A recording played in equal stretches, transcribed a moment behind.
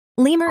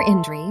Lemur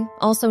Indri,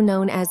 also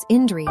known as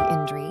Indri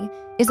Indri,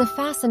 is a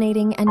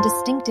fascinating and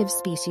distinctive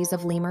species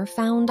of lemur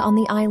found on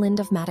the island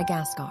of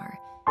Madagascar.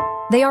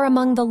 They are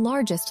among the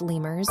largest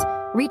lemurs,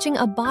 reaching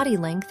a body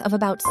length of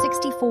about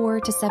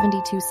 64 to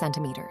 72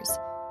 centimeters.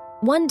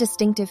 One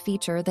distinctive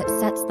feature that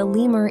sets the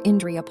lemur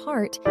Indri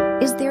apart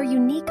is their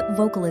unique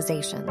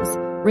vocalizations,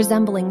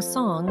 resembling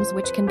songs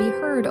which can be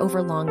heard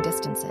over long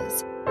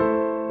distances.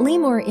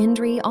 Lemur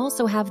Indri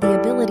also have the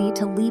ability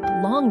to leap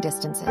long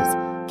distances,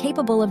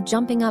 capable of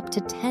jumping up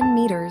to 10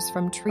 meters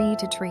from tree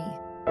to tree.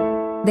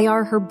 They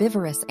are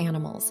herbivorous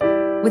animals,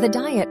 with a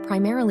diet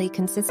primarily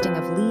consisting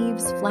of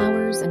leaves,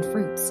 flowers, and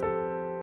fruits.